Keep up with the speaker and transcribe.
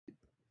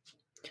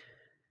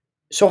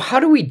So, how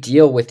do we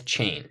deal with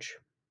change?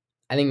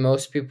 I think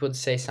most people would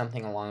say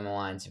something along the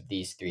lines of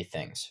these three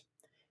things: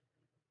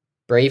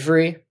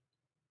 bravery,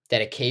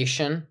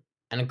 dedication,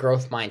 and a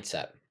growth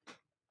mindset.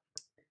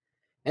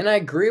 And I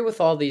agree with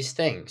all these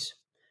things.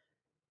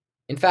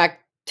 In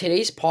fact,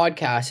 today's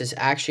podcast is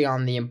actually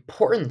on the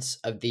importance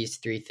of these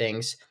three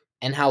things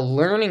and how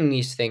learning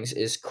these things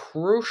is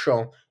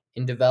crucial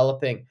in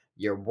developing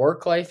your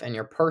work life and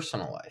your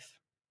personal life.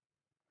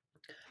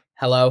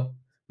 Hello,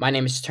 my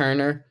name is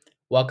Turner.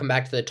 Welcome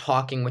back to the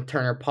Talking with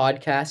Turner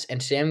podcast.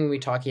 And today I'm going to be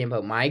talking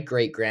about my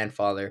great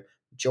grandfather,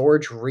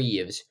 George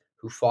Reeves,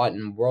 who fought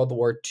in World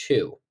War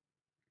II.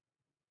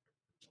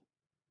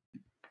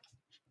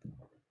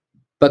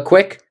 But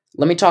quick,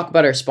 let me talk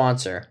about our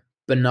sponsor,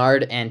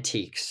 Bernard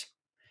Antiques.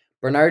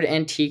 Bernard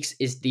Antiques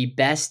is the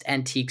best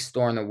antique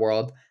store in the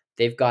world.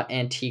 They've got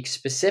antiques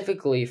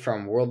specifically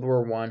from World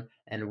War I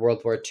and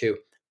World War II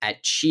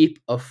at cheap,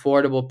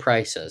 affordable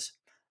prices.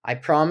 I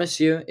promise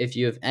you, if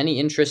you have any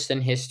interest in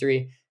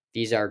history,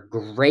 these are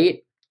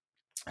great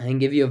and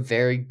give you a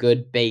very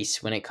good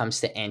base when it comes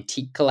to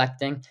antique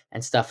collecting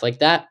and stuff like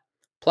that.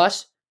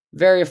 Plus,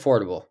 very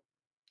affordable.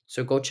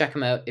 So go check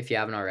them out if you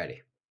haven't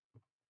already.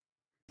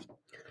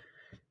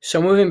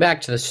 So moving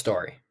back to the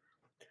story.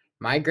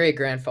 My great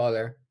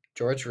grandfather,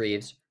 George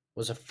Reeves,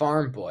 was a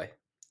farm boy.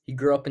 He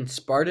grew up in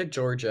Sparta,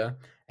 Georgia,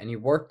 and he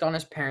worked on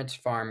his parents'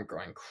 farm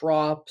growing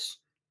crops,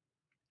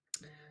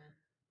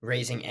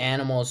 raising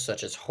animals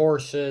such as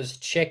horses,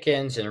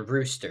 chickens, and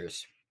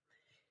roosters.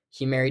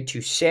 He married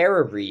to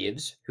Sarah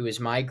Reeves, who is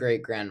my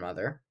great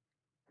grandmother.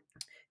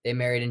 They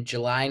married in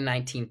July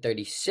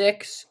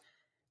 1936,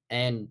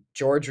 and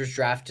George was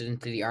drafted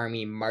into the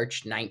Army in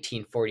March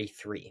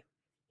 1943.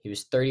 He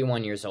was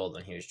 31 years old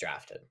when he was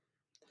drafted.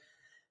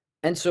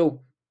 And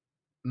so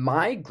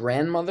my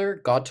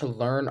grandmother got to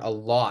learn a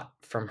lot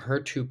from her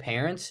two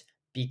parents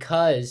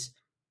because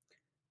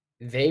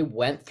they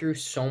went through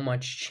so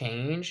much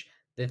change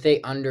that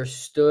they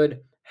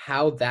understood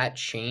how that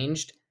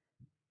changed,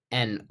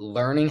 and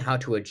learning how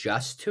to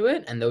adjust to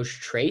it, and those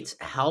traits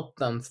helped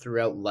them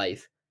throughout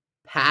life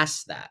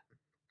past that.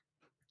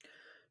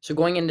 So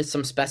going into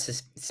some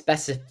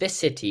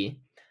specificity,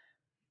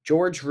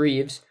 George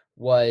Reeves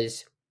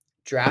was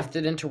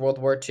drafted into World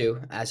War II,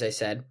 as I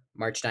said,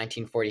 March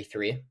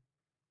 1943.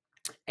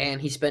 And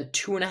he spent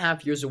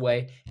 2.5 years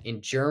away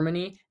in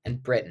Germany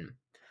and Britain.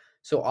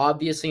 So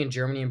obviously in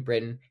Germany and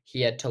Britain, he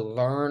had to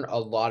learn a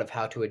lot of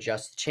how to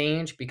adjust to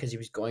change because he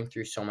was going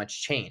through so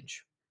much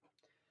change.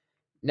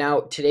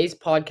 Now, today's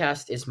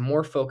podcast is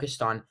more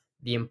focused on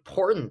the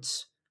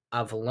importance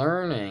of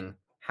learning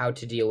how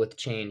to deal with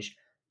change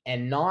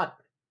and not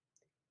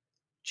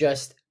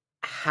just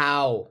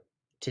how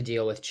to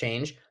deal with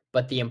change,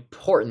 but the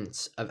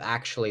importance of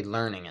actually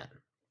learning it.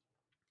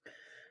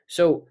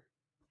 So,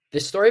 the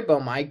story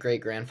about my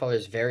great grandfather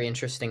is very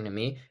interesting to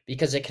me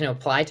because it can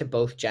apply to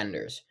both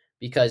genders.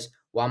 Because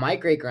while my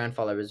great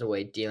grandfather was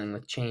away dealing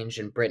with change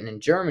in Britain and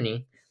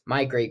Germany,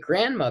 my great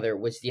grandmother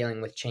was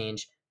dealing with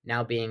change,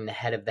 now being the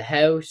head of the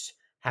house,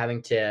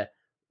 having to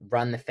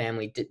run the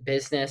family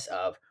business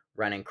of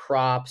running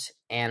crops,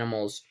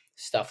 animals,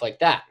 stuff like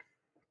that.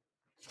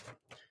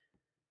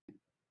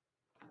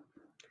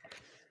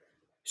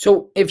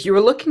 So, if you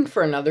were looking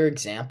for another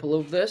example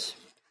of this,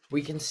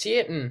 we can see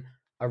it in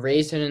A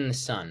Raisin in the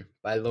Sun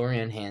by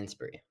Lorian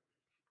Hansberry.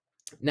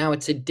 Now,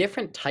 it's a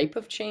different type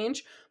of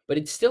change, but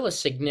it's still a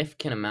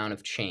significant amount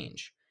of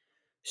change.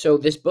 So,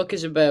 this book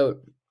is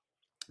about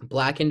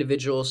Black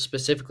individuals,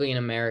 specifically in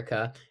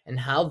America, and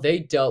how they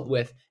dealt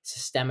with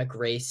systemic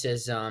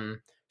racism,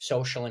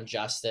 social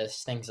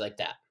injustice, things like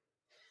that.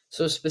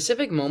 So, a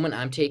specific moment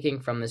I'm taking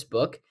from this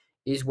book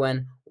is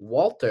when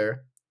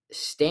Walter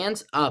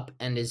stands up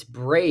and is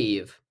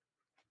brave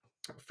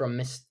to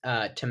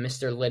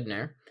Mr.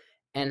 Lindner,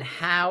 and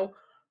how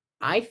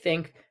I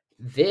think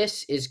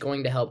this is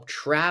going to help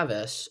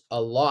Travis a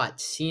lot,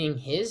 seeing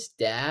his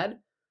dad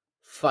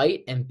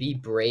fight and be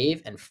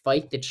brave and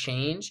fight the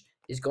change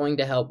is going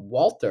to help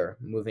Walter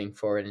moving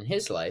forward in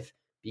his life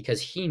because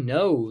he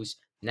knows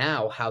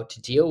now how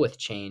to deal with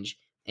change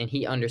and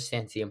he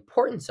understands the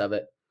importance of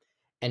it.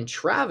 And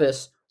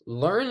Travis,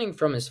 learning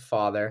from his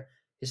father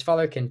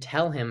can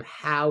tell him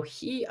how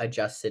he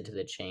adjusted to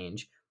the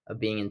change of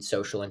being in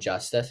social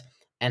injustice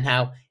and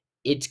how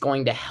it's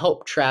going to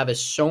help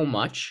Travis so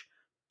much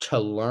to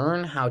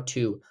learn how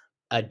to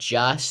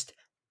adjust,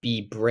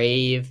 be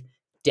brave,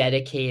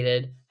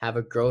 dedicated, have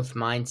a growth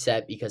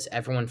mindset because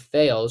everyone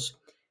fails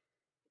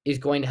is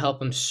going to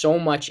help him so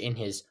much in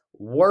his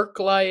work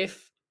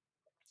life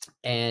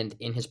and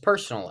in his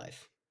personal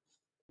life.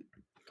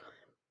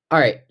 All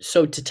right,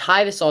 so to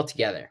tie this all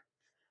together,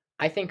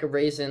 I think A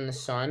Raisin in the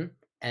Sun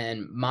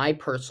and my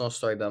personal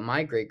story about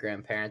my great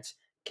grandparents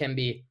can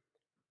be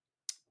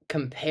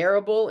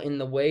comparable in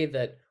the way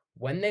that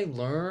when they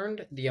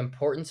learned the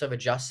importance of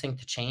adjusting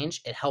to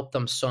change, it helped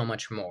them so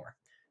much more.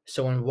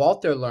 So when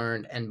Walter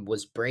learned and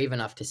was brave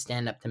enough to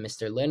stand up to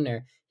Mr.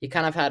 Lindner, he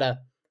kind of had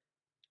a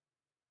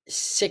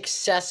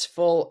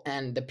successful,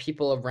 and the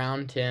people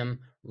around him,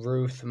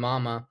 Ruth,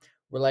 Mama,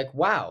 were like,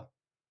 wow,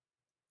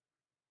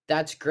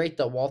 that's great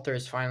that Walter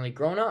has finally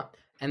grown up.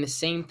 And the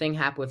same thing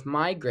happened with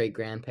my great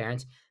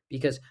grandparents,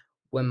 because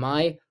when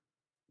my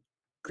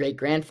great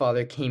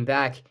grandfather came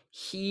back,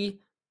 he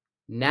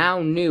now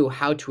knew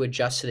how to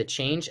adjust to the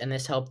change, and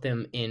this helped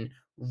him in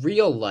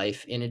real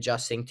life in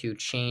adjusting to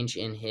change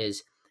in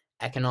his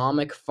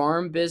economic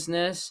farm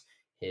business,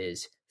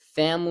 his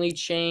family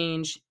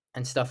change,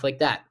 and stuff like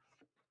that.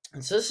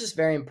 And so this is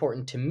very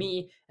important to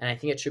me, and I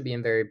think it should be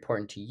very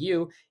important to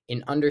you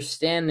in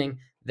understanding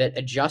that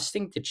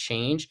adjusting to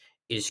change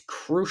is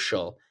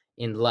crucial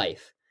in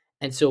life.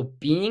 And so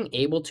being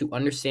able to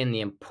understand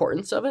the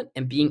importance of it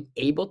and being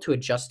able to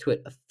adjust to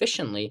it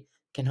efficiently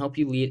can help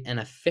you lead an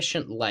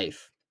efficient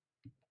life.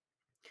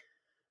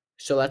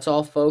 So that's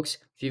all, folks.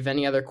 If you have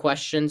any other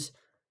questions,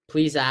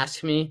 please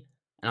ask me,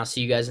 and I'll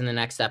see you guys in the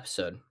next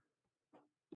episode.